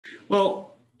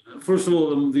Well, first of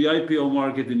all, the IPO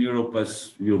market in Europe,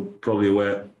 as you're probably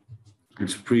aware,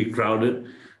 it's pretty crowded.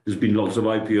 There's been lots of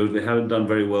IPOs. They haven't done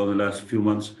very well in the last few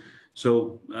months.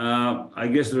 So I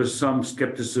guess there is some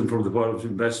skepticism from the part of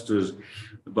investors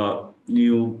about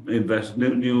new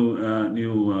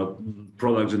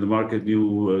products in the market,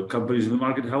 new companies in the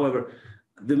market. However,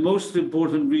 the most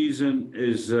important reason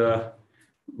is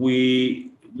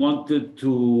we wanted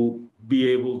to be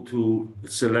able to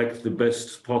select the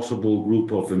best possible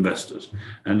group of investors.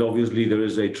 And obviously there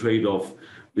is a trade-off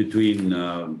between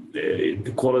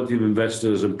the quality of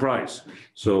investors and price.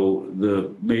 So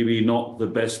maybe not the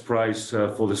best price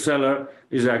for the seller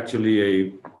is actually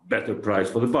a better price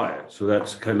for the buyer. So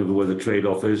that's kind of where the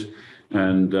trade-off is,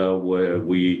 and where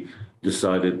we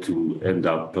decided to end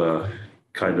up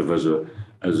kind of as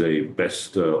a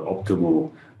best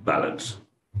optimal balance.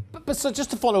 But so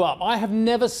just to follow up, I have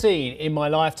never seen in my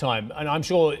lifetime, and I'm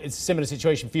sure it's a similar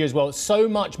situation for you as well, so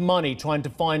much money trying to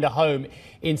find a home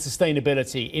in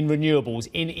sustainability, in renewables,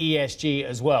 in ESG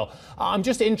as well. I'm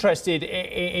just interested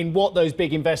in what those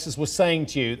big investors were saying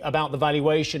to you about the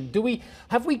valuation.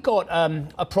 Have we got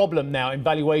a problem now in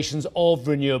valuations of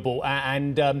renewable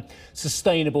and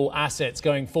sustainable assets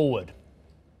going forward?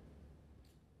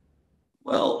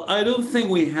 Well, I don't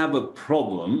think we have a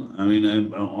problem. I mean,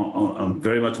 I'm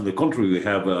very much on the contrary. We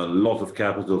have a lot of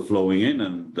capital flowing in,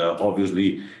 and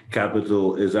obviously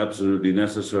capital is absolutely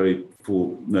necessary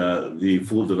for the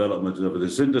full development of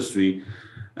this industry.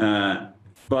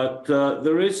 But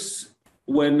there is,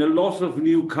 when a lot of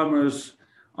newcomers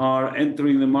are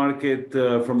entering the market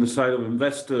from the side of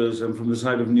investors and from the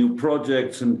side of new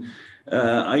projects, and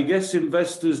I guess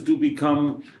investors do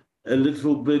become a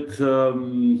little bit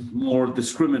more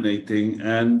discriminating,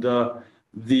 and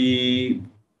the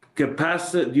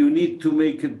capacity, you need to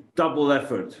make a double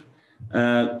effort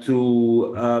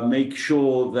to make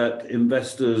sure that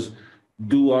investors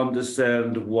do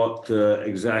understand what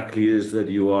exactly is that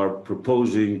you are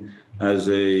proposing as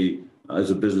a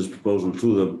business proposal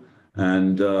to them,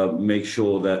 and make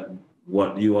sure that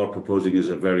what you are proposing is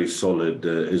a very solid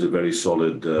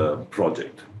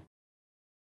project.